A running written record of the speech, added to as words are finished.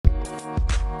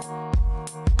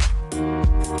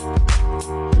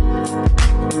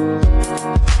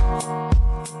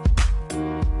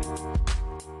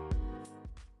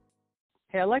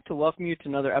like to welcome you to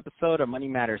another episode of Money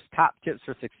Matters Top Tips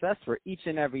for Success, where each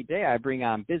and every day I bring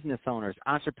on business owners,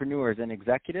 entrepreneurs, and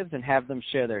executives and have them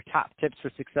share their top tips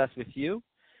for success with you.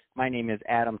 My name is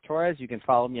Adam Torres. You can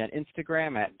follow me on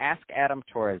Instagram at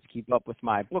AskAdamTorres. Keep up with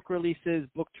my book releases,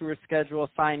 book tour schedule,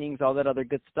 signings, all that other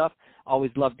good stuff.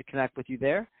 Always love to connect with you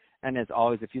there. And as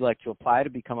always, if you'd like to apply to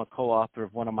become a co-author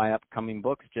of one of my upcoming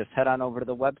books, just head on over to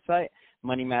the website,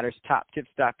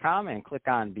 moneymatterstoptips.com, and click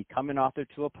on Become an Author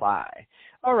to apply.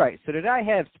 All right, so today I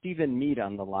have Stephen Mead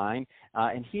on the line,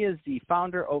 and he is the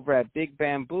founder over at Big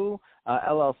Bamboo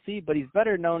LLC, but he's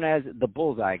better known as the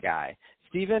Bullseye Guy.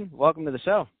 Stephen, welcome to the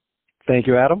show. Thank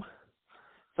you, Adam.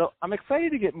 So I'm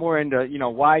excited to get more into,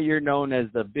 why you're known as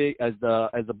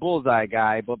the Bullseye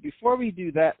Guy. But before we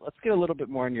do that, let's get a little bit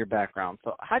more into your background.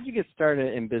 So how'd you get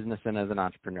started in business and as an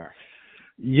entrepreneur?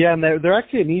 Yeah, and they're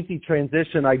actually an easy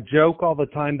transition. I joke all the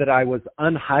time that I was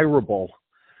unhirable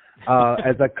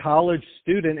as a college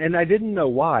student, and I didn't know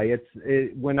why.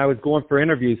 When I was going for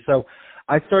interviews. So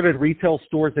I started retail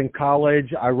stores in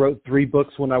college. I wrote 3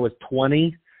 books when I was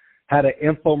 20, had an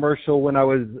infomercial when I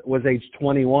was age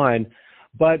 21.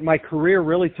 But my career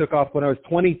really took off when I was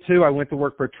 22. I went to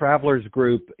work for Travelers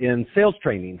Group in sales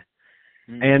training.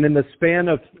 Mm-hmm. And in the span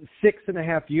of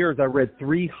 6.5 years, I read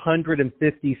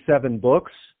 357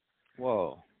 books.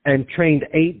 Whoa. And trained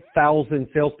 8,000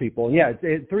 salespeople. And yeah,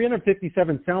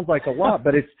 357 sounds like a lot,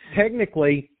 but it's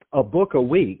technically a book a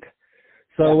week.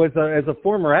 So as a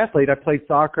former athlete, I played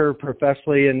soccer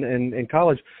professionally in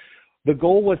college. The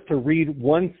goal was to read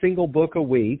one single book a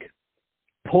week,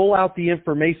 pull out the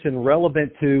information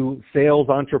relevant to sales,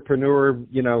 entrepreneur,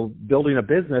 building a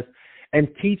business, and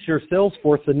teach your sales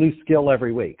force a new skill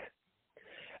every week.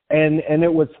 And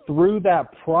it was through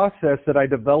that process that I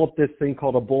developed this thing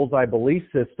called a Bullseye Belief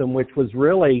System, which was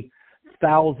really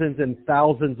thousands and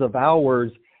thousands of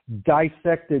hours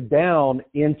dissected down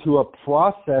into a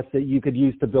process that you could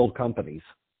use to build companies.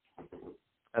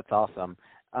 That's awesome.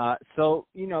 So,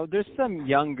 there's some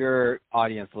younger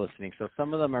audience listening. So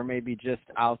some of them are maybe just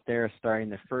out there starting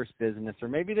their first business, or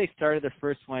maybe they started their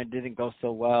first one, it didn't go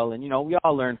so well. And, we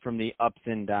all learn from the ups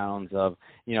and downs of,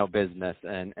 business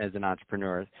and as an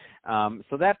entrepreneur.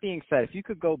 So that being said, if you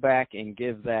could go back and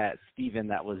give that Stephen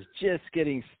that was just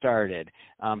getting started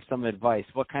some advice,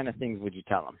 what kind of things would you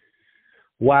tell him?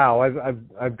 Wow,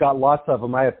 I've got lots of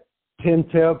them. I have 10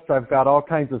 tips. I've got all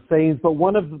kinds of sayings, but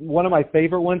one of my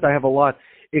favorite ones, I have a lot.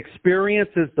 Experience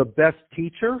is the best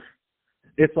teacher.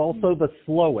 It's also the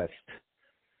slowest.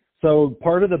 So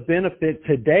part of the benefit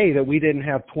today that we didn't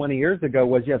have 20 years ago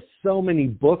was you have so many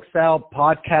books out,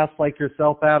 podcasts like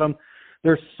yourself, Adam.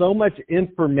 There's so much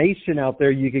information out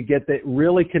there you could get that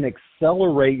really can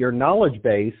accelerate your knowledge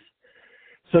base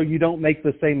so you don't make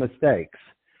the same mistakes.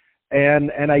 And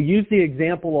I use the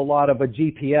example a lot of a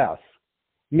GPS,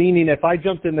 meaning if I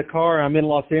jumped in the car, I'm in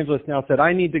Los Angeles now, said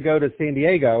I need to go to San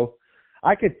Diego,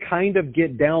 I could kind of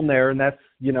get down there, and that's,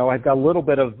 I've got a little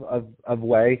bit of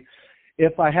way.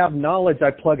 If I have knowledge, I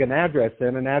plug an address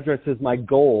in. An address is my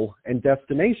goal and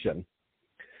destination.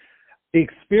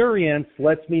 Experience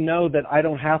lets me know that I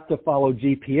don't have to follow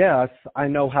GPS. I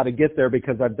know how to get there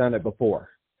because I've done it before.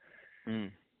 Mm.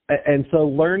 And so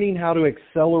learning how to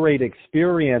accelerate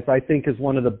experience, I think, is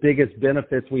one of the biggest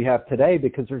benefits we have today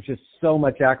because there's just so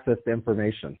much access to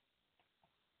information.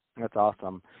 That's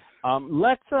awesome.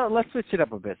 Let's switch it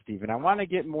up a bit, Stephen. I want to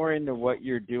get more into what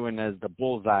you're doing as the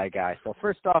Bullseye Guy. So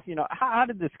first off, how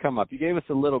did this come up? You gave us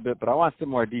a little bit, but I want some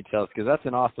more details because that's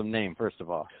an awesome name, first of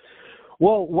all.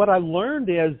 Well, what I learned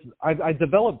is I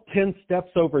developed 10 steps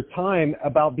over time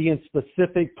about being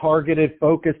specific, targeted,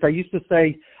 focused. I used to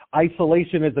say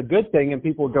isolation is a good thing, and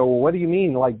people would go, well, what do you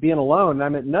mean, like being alone? And I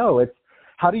meant, no, it's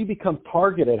how do you become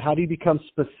targeted? How do you become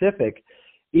specific?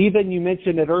 Even you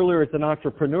mentioned it earlier as an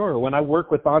entrepreneur. When I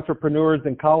work with entrepreneurs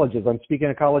in colleges, I'm speaking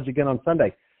at college again on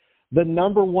Sunday, the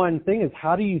number one thing is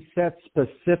how do you set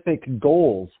specific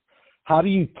goals? How do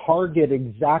you target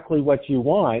exactly what you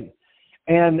want?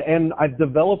 And I've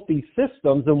developed these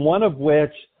systems, and one of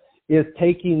which is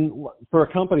taking, for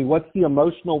a company, what's the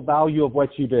emotional value of what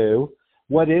you do?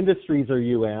 What industries are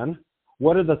you in?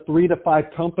 What are the 3 to 5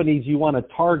 companies you want to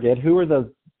target? Who are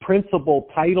the principal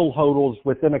title holders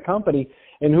within a company?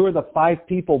 And who are the 5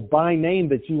 people by name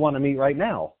that you want to meet right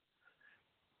now?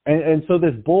 And so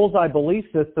this Bullseye Belief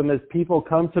System is people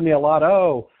come to me a lot,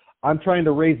 I'm trying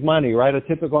to raise money, right? A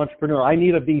typical entrepreneur, I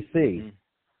need a VC. Mm-hmm.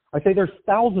 I say there's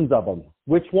thousands of them.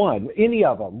 Which one? Any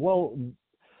of them. Well,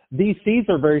 VCs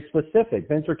are very specific.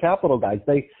 Venture capital guys,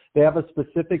 they have a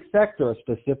specific sector, a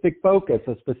specific focus,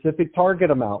 a specific target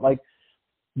amount. Like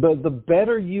the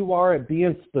better you are at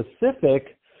being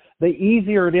specific, the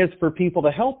easier it is for people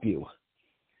to help you.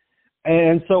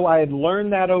 And so I had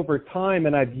learned that over time,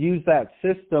 and I've used that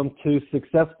system to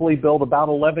successfully build about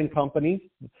 11 companies.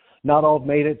 Not all have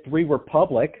made it. 3 were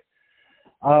public.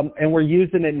 And we're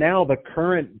using it now. The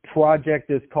current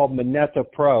project is called Moneta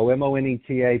Pro,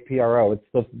 MONETA-PRO.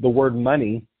 It's the word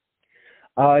money.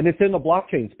 And it's in the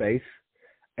blockchain space.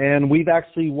 And we've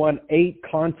actually won 8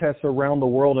 contests around the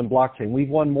world in blockchain. We've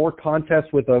won more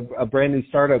contests with a brand new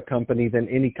startup company than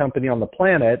any company on the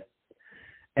planet.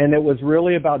 And it was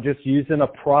really about just using a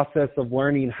process of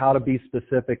learning how to be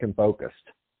specific and focused.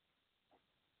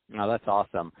 Oh, that's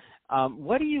awesome.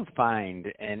 What do you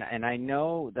find, and I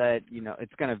know that,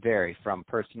 it's going to vary from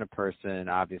person to person,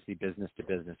 obviously business to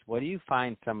business. What do you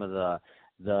find some of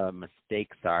the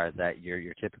mistakes are that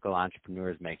your typical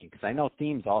entrepreneur is making? Because I know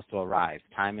themes also arise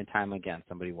time and time again.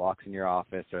 Somebody walks in your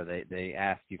office or they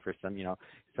ask you for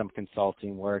some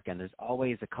consulting work, and there's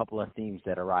always a couple of themes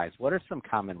that arise. What are some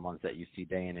common ones that you see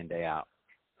day in and day out?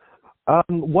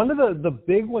 One of the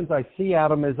big ones I see,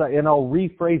 Adam, is, and I'll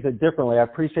rephrase it differently. I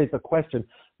appreciate the question.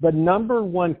 The number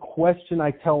one question I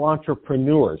tell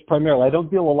entrepreneurs, primarily, I don't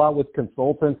deal a lot with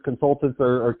consultants. Consultants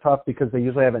are tough because they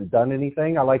usually haven't done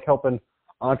anything. I like helping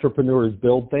entrepreneurs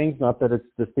build things, not that it's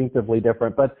distinctively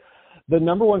different. But the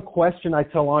number one question I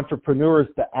tell entrepreneurs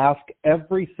to ask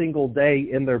every single day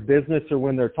in their business or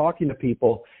when they're talking to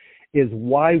people is,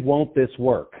 why won't this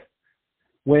work?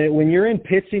 When you're in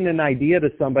pitching an idea to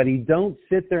somebody, don't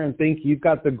sit there and think you've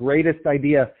got the greatest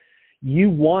idea.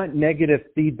 You want negative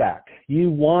feedback.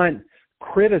 You want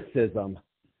criticism.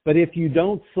 But if you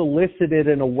don't solicit it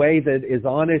in a way that is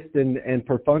honest and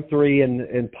perfunctory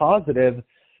and positive,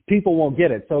 people won't get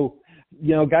it. So,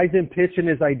 guy's in pitching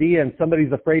his idea and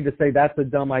somebody's afraid to say that's a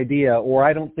dumb idea, or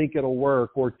I don't think it'll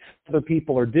work, or other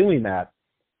people are doing that.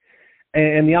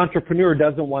 And the entrepreneur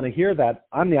doesn't want to hear that.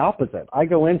 I'm the opposite. I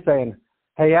go in saying,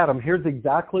 hey, Adam, here's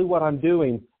exactly what I'm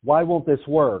doing. Why won't this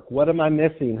work? What am I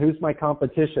missing? Who's my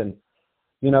competition?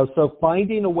 So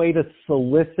finding a way to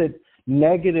solicit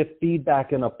negative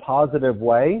feedback in a positive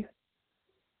way,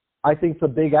 I think is a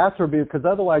big attribute, because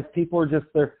otherwise people are just,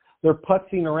 they're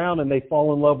putzing around and they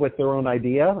fall in love with their own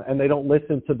idea and they don't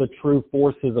listen to the true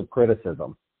forces of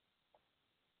criticism.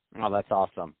 Oh, that's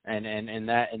awesome, and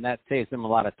that saves them a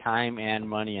lot of time and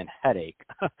money and headache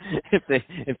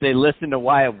if they listen to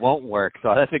why it won't work.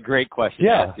 So that's a great question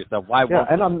to ask yourself. Why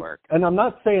won't it work? And I'm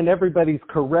not saying everybody's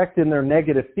correct in their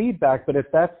negative feedback, but if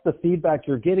that's the feedback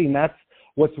you're getting, that's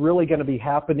what's really going to be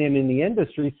happening in the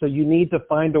industry. So you need to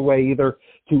find a way either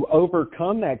to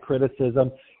overcome that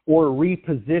criticism or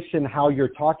reposition how you're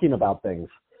talking about things.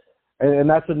 And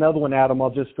that's another one, Adam. I'll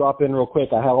just drop in real quick.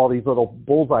 I have all these little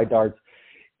bullseye darts.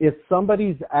 If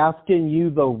somebody's asking you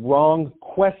the wrong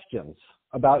questions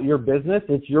about your business,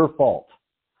 it's your fault.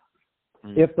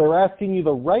 If they're asking you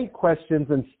the right questions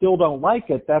and still don't like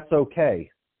it, that's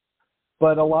okay.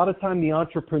 But a lot of time the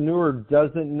entrepreneur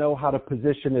doesn't know how to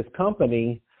position his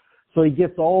company, so he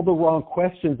gets all the wrong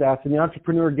questions asked, and the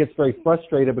entrepreneur gets very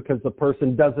frustrated because the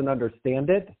person doesn't understand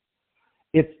it.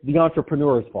 It's the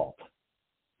entrepreneur's fault.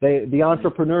 The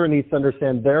entrepreneur needs to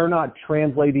understand they're not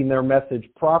translating their message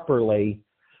properly.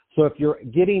 So if you're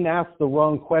getting asked the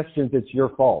wrong questions, it's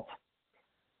your fault.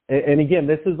 And again,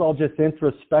 this is all just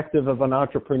introspective of an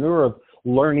entrepreneur of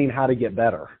learning how to get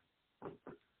better.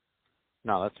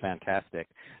 No, that's fantastic.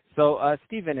 So,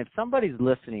 Stephen, if somebody's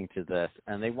listening to this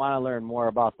and they want to learn more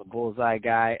about the Bullseye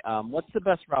Guy, what's the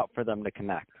best route for them to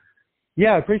connect?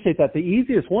 Yeah, I appreciate that. The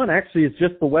easiest one actually is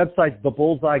just the website,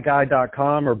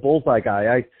 thebullseyeguy.com or Bullseye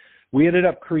Guy. We ended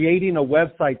up creating a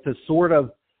website to sort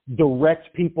of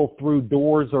direct people through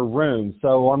doors or rooms.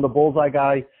 So on the Bullseye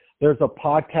Guy, there's a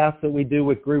podcast that we do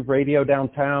with Groove Radio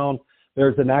downtown.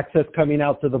 There's an access coming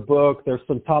out to the book. There's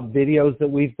some top videos that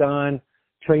we've done,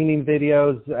 training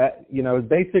videos.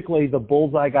 Basically the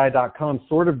bullseyeguy.com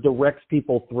sort of directs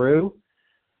people through.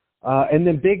 And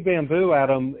then Big Bamboo,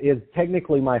 Adam, is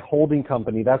technically my holding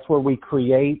company. That's where we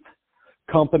create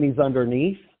companies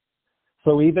underneath.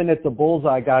 So even at the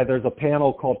Bullseye Guy, there's a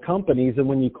panel called Companies, and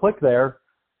when you click there,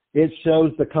 it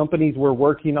shows the companies we're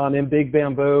working on in Big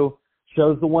Bamboo,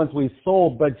 shows the ones we've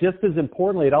sold, but just as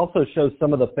importantly, it also shows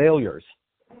some of the failures.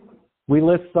 We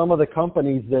list some of the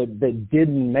companies that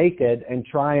didn't make it and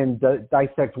try and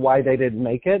dissect why they didn't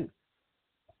make it,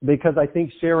 because I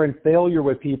think sharing failure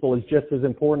with people is just as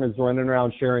important as running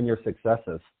around sharing your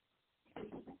successes.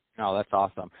 Oh, that's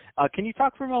awesome. Can you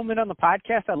talk for a moment on the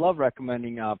podcast? I love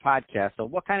recommending podcasts. So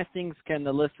what kind of things can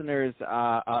the listeners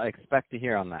expect to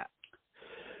hear on that?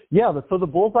 Yeah, so the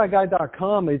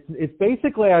bullseyeguy.com, it's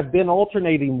basically, I've been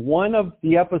alternating. One of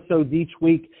the episodes each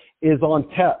week is on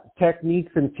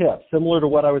techniques and tips, similar to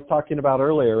what I was talking about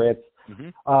earlier. It's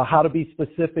how to be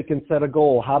specific and set a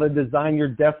goal, how to design your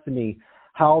destiny,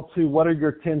 what are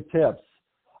your 10 tips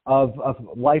of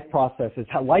life processes,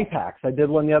 life hacks. I did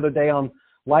one the other day on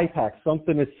life hacks,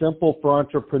 something as simple for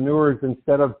entrepreneurs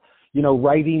instead of,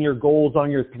 writing your goals on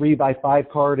your 3x5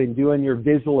 card and doing your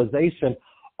visualization.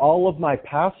 All of my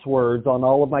passwords on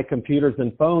all of my computers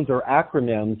and phones are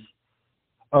acronyms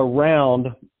around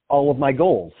all of my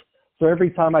goals. So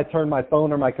every time I turn my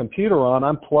phone or my computer on,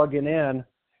 I'm plugging in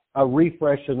a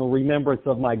refresh and a remembrance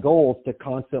of my goals to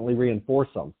constantly reinforce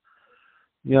them.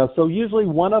 So usually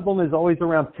one of them is always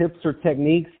around tips or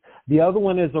techniques. The other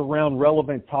one is around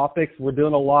relevant topics. We're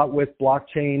doing a lot with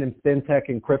blockchain and fintech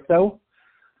and crypto.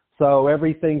 So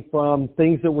everything from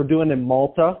things that we're doing in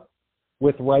Malta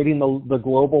with writing the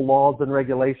global laws and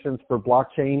regulations for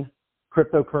blockchain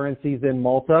cryptocurrencies in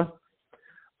Malta,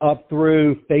 up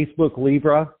through Facebook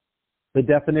Libra. The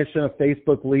definition of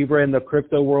Facebook Libra in the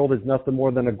crypto world is nothing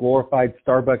more than a glorified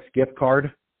Starbucks gift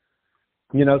card.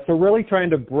 So really trying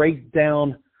to break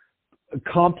down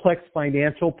complex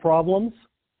financial problems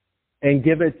and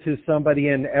give it to somebody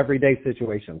in everyday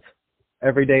situations,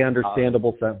 everyday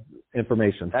understandable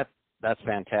information. That's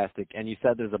fantastic. And you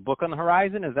said there's a book on the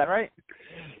horizon, is that right?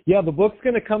 Yeah, the book's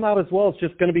going to come out as well. It's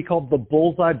just going to be called The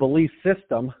Bullseye Belief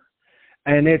System.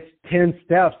 And it's 10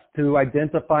 steps to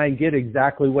identify and get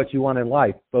exactly what you want in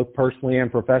life, both personally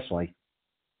and professionally.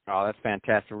 Oh, that's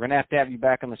fantastic. We're going to have you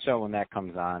back on the show when that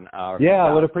comes on. Yeah,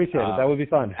 I would appreciate it. That would be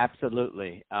fun.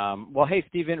 Absolutely. Well, hey,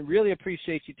 Stephen, really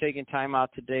appreciate you taking time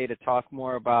out today to talk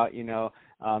more about,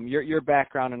 your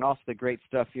background and also the great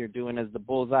stuff you're doing as the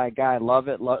Bullseye Guy. Love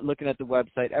it. Looking at the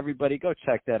website, everybody go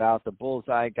check that out,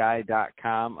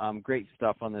 thebullseyeguy.com. Great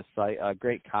stuff on this site,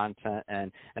 great content.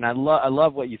 And I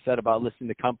love what you said about listening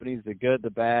to companies, the good,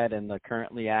 the bad, and the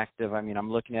currently active. I mean,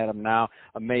 I'm looking at them now.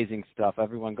 Amazing stuff.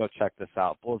 Everyone go check this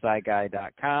out,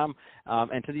 bullseyeguy.com.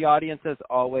 And to the audience, as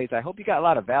always, I hope you got a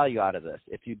lot of value out of this.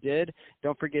 If you did,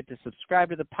 don't forget to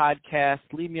subscribe to the podcast,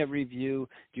 leave me a review,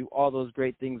 do all those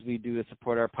great things we do to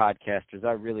support our podcasters.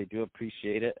 I really do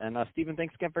appreciate it. And Stephen,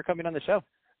 thanks again for coming on the show.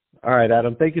 All right,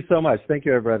 Adam. Thank you so much. Thank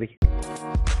you, everybody.